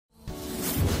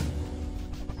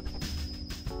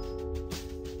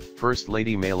First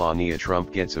Lady Melania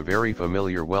Trump gets a very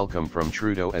familiar welcome from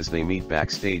Trudeau as they meet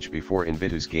backstage before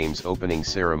Invictus Games opening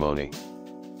ceremony.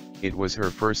 It was her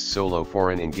first solo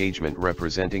foreign engagement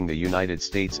representing the United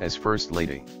States as First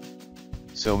Lady.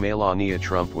 So Melania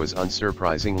Trump was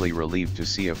unsurprisingly relieved to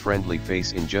see a friendly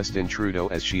face in Justin Trudeau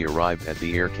as she arrived at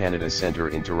the Air Canada Centre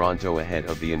in Toronto ahead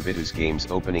of the Invictus Games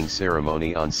opening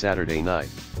ceremony on Saturday night.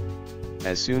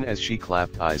 As soon as she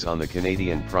clapped eyes on the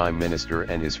Canadian Prime Minister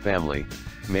and his family,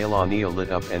 Melania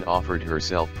lit up and offered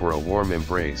herself for a warm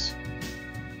embrace.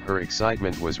 Her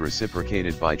excitement was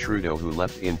reciprocated by Trudeau, who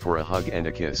leapt in for a hug and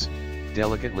a kiss,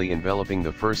 delicately enveloping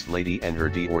the First Lady and her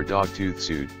dog-tooth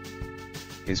suit.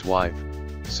 His wife,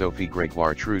 Sophie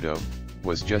Gregoire Trudeau,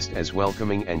 was just as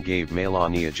welcoming and gave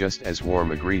Melania just as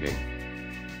warm a greeting.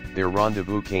 Their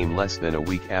rendezvous came less than a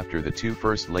week after the two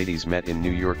First Ladies met in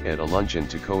New York at a luncheon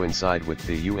to coincide with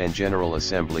the UN General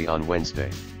Assembly on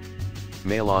Wednesday.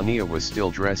 Melania was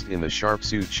still dressed in the sharp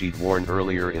suit she'd worn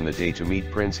earlier in the day to meet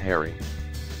Prince Harry.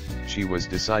 She was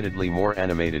decidedly more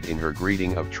animated in her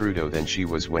greeting of Trudeau than she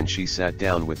was when she sat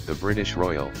down with the British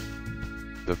royal.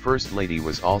 The First Lady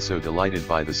was also delighted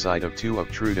by the sight of two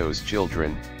of Trudeau's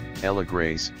children, Ella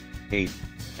Grace, 8,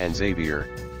 and Xavier,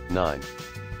 9.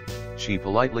 She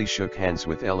politely shook hands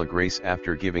with Ella Grace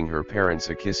after giving her parents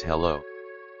a kiss hello.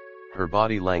 Her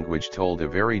body language told a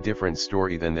very different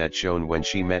story than that shown when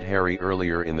she met Harry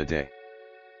earlier in the day.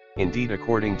 Indeed,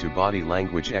 according to body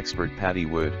language expert Patty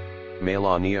Wood,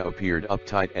 Melania appeared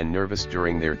uptight and nervous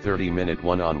during their 30-minute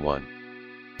one-on-one.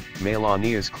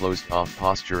 Melania's closed-off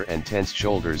posture and tense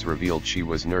shoulders revealed she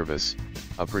was nervous,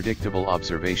 a predictable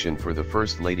observation for the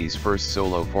First Lady's first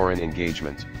solo foreign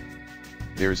engagement.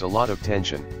 There's a lot of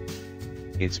tension.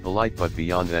 It's polite, but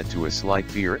beyond that to a slight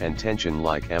fear and tension,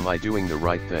 like, am I doing the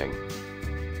right thing?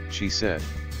 She said.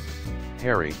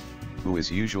 Harry, who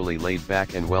is usually laid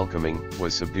back and welcoming,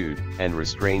 was subdued and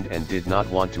restrained and did not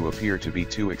want to appear to be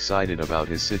too excited about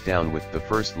his sit-down with the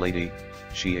First Lady,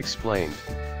 she explained.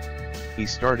 He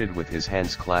started with his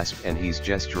hands clasped and he's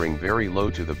gesturing very low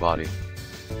to the body.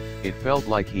 It felt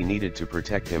like he needed to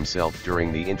protect himself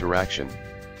during the interaction.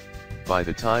 By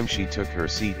the time she took her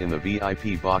seat in the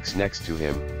VIP box next to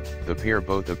him, the pair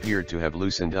both appeared to have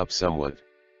loosened up somewhat.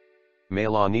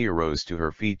 Melania rose to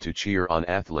her feet to cheer on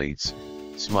athletes,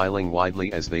 smiling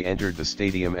widely as they entered the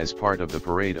stadium as part of the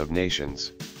Parade of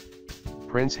Nations.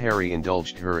 Prince Harry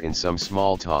indulged her in some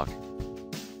small talk.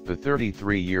 The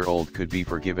 33-year-old could be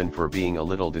forgiven for being a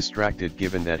little distracted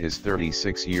given that his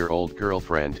 36-year-old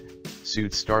girlfriend,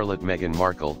 suit starlet Meghan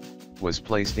Markle, was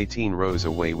placed 18 rows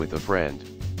away with a friend.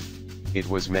 It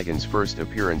was Meghan's first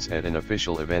appearance at an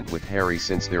official event with Harry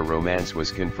since their romance was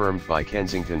confirmed by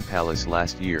Kensington Palace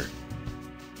last year.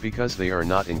 Because they are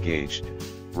not engaged,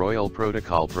 royal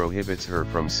protocol prohibits her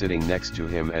from sitting next to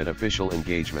him at official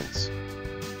engagements.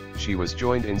 She was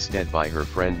joined instead by her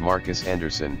friend Marcus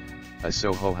Anderson, a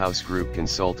Soho House Group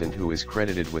consultant who is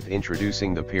credited with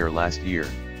introducing the pair last year.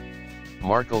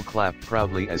 Markle clapped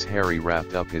proudly as Harry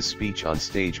wrapped up his speech on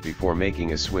stage before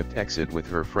making a swift exit with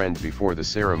her friend before the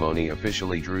ceremony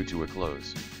officially drew to a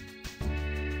close.